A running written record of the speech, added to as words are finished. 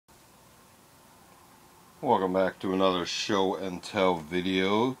Welcome back to another show and tell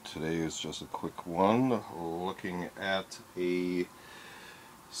video. Today is just a quick one looking at a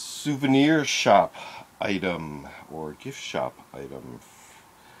souvenir shop item or gift shop item.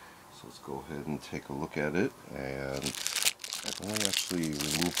 So let's go ahead and take a look at it. And I've only actually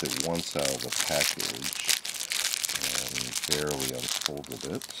removed it once out of the package and barely unfolded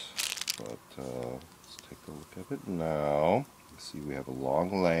it. But let's take a look at it now. See, we have a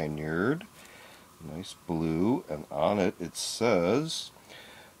long lanyard. Nice blue, and on it it says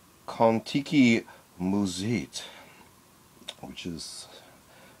Kon Tiki Museet, which is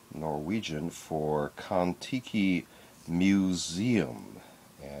Norwegian for Kon Tiki Museum,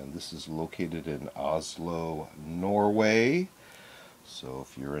 and this is located in Oslo, Norway. So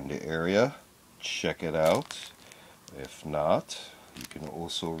if you're in the area, check it out. If not, you can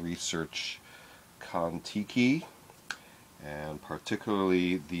also research Kon Tiki, and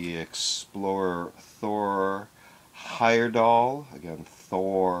particularly the explorer Thor Heyerdahl, again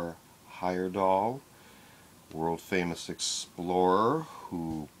Thor Heyerdahl, world famous explorer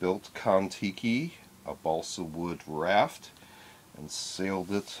who built Kon Tiki, a balsa wood raft, and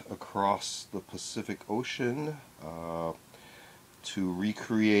sailed it across the Pacific Ocean to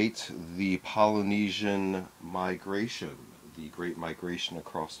recreate the Polynesian migration, the Great Migration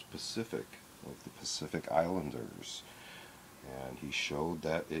across the Pacific, like the Pacific Islanders. And he showed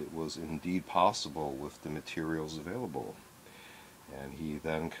that it was indeed possible with the materials available. And he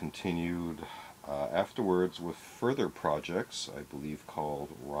then continued afterwards with further projects, I believe called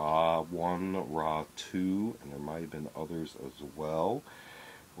Ra 1, Ra 2, and there might have been others as well,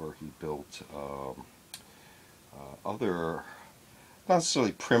 where he built other, not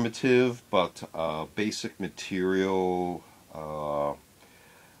necessarily primitive, but basic material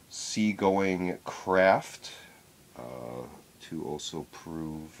seagoing craft, to also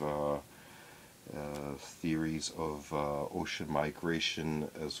prove theories of ocean migration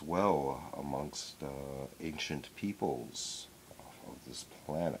as well amongst ancient peoples of this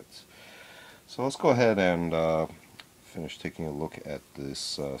planet. So let's go ahead and finish taking a look at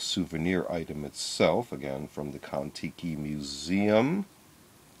this souvenir item itself, again from the Kon Tiki Museum.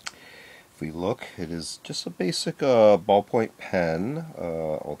 If we look, it is just a basic ballpoint pen,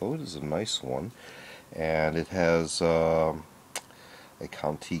 although it is a nice one, and it has a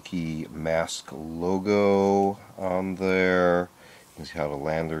Kon Tiki mask logo on there. You can see how the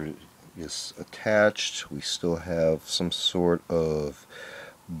lanyard is attached. We still have some sort of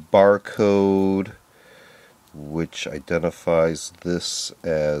barcode which identifies this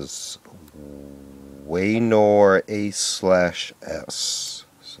as Waynor A/S.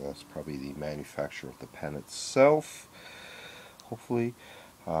 So that's probably the manufacturer of the pen itself, hopefully.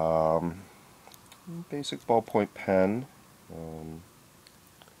 Basic ballpoint pen.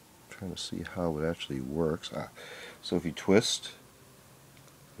 Trying to see how it actually works. So if you twist,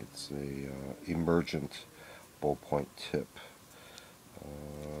 it's a emergent ballpoint tip.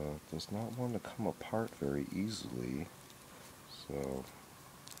 Does not want to come apart very easily, so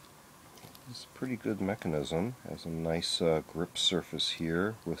it's a pretty good mechanism. Has a nice grip surface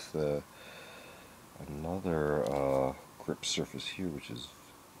here with another grip surface here, which is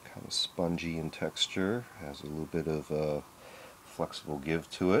kind of spongy in texture. Has a little bit of flexible give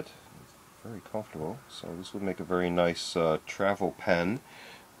to it. Very comfortable. So this would make a very nice travel pen.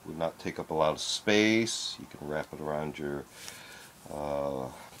 Would not take up a lot of space. You can wrap it around your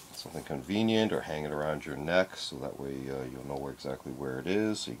something convenient, or hang it around your neck, so that way you'll know exactly where it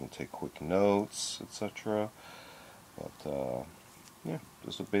is, so you can take quick notes, etc. But yeah,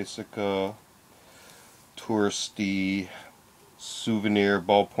 just a basic touristy souvenir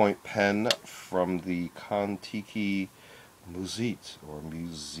ballpoint pen from the Kon Tiki Museet, or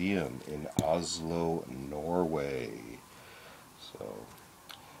museum, in Oslo, Norway. So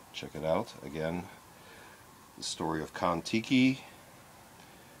check it out. Again, the story of Kon Tiki,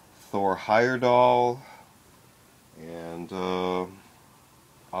 Thor Heyerdahl, and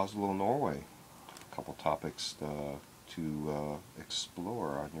Oslo, Norway. A couple topics to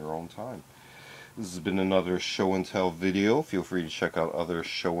explore on your own time. This has been another show and tell video. Feel free to check out other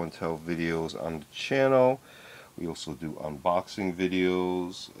show and tell videos on the channel. We also do unboxing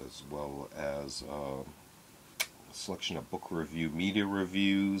videos, as well as a selection of book review, media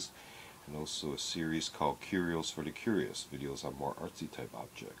reviews, and also a series called Curios for the Curious, videos on more artsy type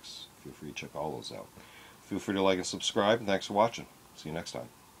objects. Feel free to check all those out. Feel free to like and subscribe, and thanks for watching. See you next time.